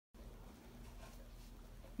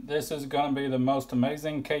This is going to be the most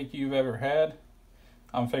amazing cake you've ever had.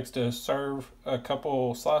 I'm fixed to serve a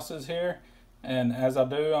couple slices here, and as I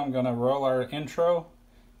do, I'm going to roll our intro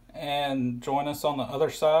and join us on the other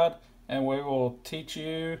side, and we will teach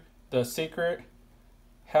you the secret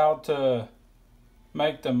how to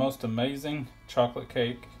make the most amazing chocolate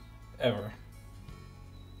cake ever.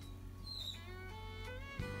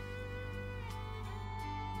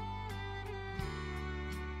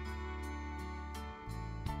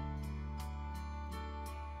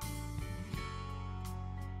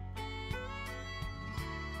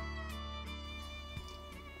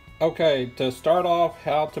 Okay, to start off,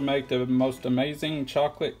 how to make the most amazing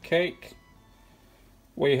chocolate cake.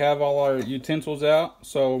 We have all our utensils out,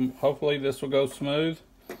 so hopefully this will go smooth.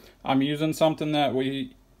 I'm using something that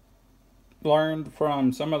we learned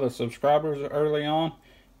from some of the subscribers early on,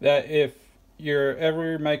 that if you're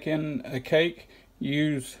ever making a cake,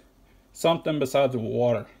 use something besides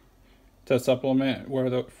water to supplement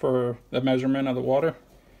for the measurement of the water.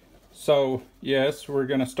 So yes, we're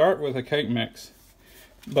going to start with a cake mix.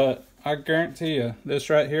 But I guarantee you, this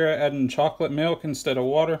right here, adding chocolate milk instead of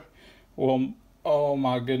water, will, oh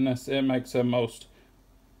my goodness, it makes the most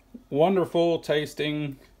wonderful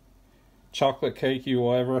tasting chocolate cake you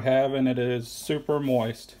will ever have, and it is super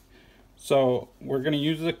moist. So we're going to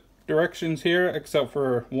use the directions here, except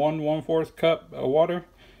for 1/4 cup of water.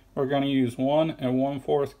 We're going to use 1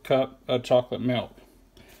 1/4 cup of chocolate milk.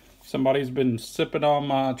 Somebody's been sipping on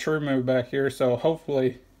my True Move back here, so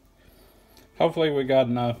hopefully we got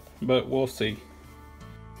enough, but we'll see.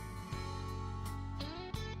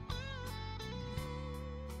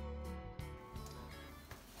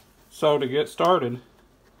 So to get started,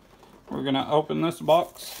 we're going to open this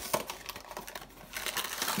box.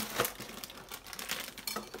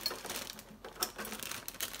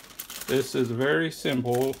 This is very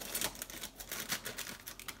simple.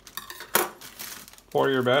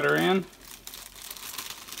 Pour your batter in.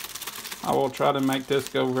 I will try to make this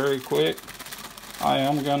go very quick. I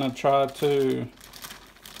am going to try to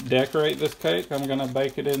decorate this cake. I'm going to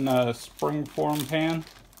bake it in a springform pan.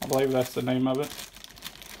 I believe that's the name of it.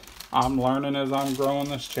 I'm learning as I'm growing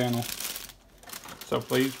this channel, so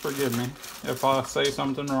please forgive me if I say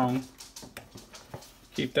something wrong.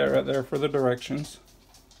 Keep that right there for the directions.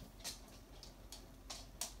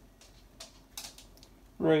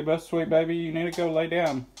 Reba, sweet baby, you need to go lay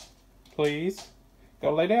down. Please,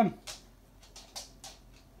 go lay down.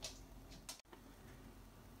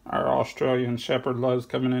 Our Australian Shepherd loves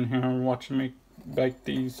coming in here and watching me bake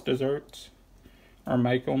these desserts, or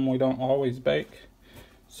make them. We don't always bake.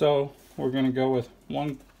 So we're going to go with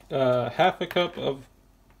half a cup of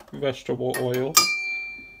vegetable oil,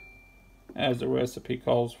 as the recipe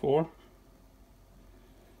calls for.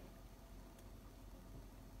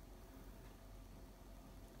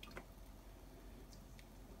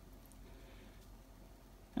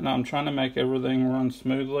 And I'm trying to make everything run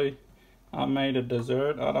smoothly. I made a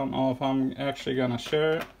dessert. I don't know if I'm actually going to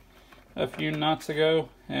share it a few nights ago.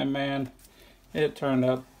 And man, it turned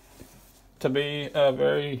out to be a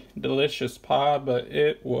very delicious pie, but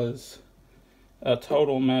it was a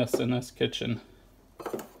total mess in this kitchen.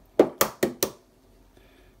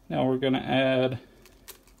 Now we're going to add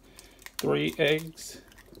 3 eggs.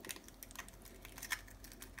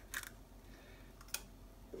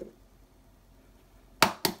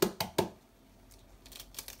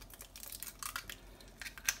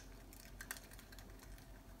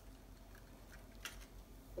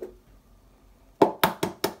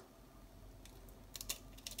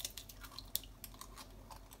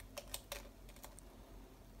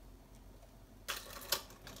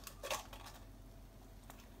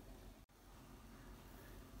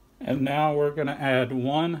 And now we're going to add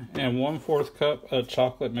 1 1/4 cup of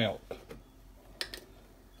chocolate milk.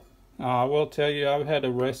 Now I will tell you, I've had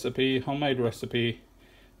a recipe, homemade recipe,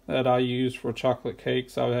 that I use for chocolate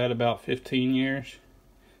cakes. I've had about 15 years,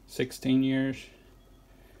 16 years.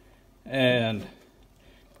 And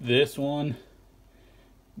this one,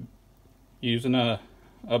 using a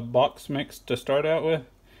box mix to start out with,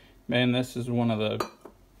 man, this is one of the,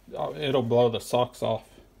 it'll blow the socks off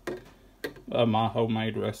of my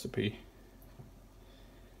homemade recipe.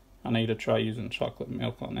 I need to try using chocolate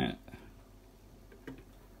milk on that.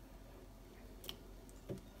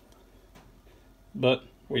 But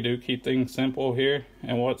we do keep things simple here,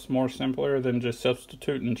 and what's more simpler than just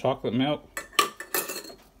substituting chocolate milk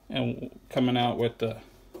and coming out with the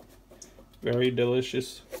very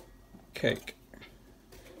delicious cake.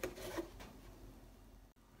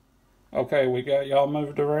 Okay, we got y'all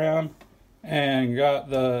moved around and got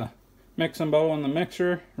the mixing bowl in the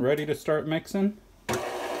mixer ready to start mixing.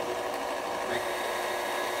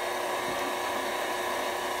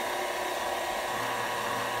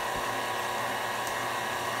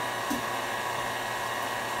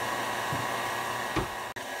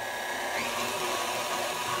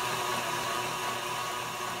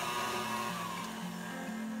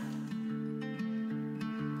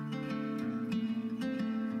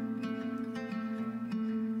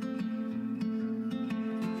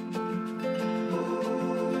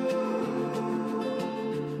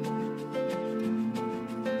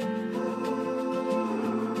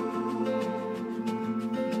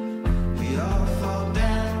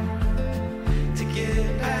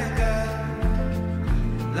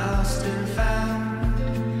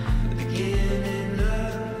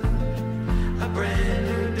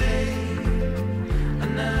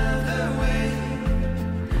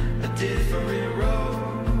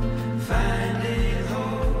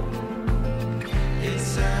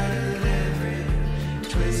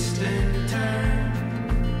 twist and turn.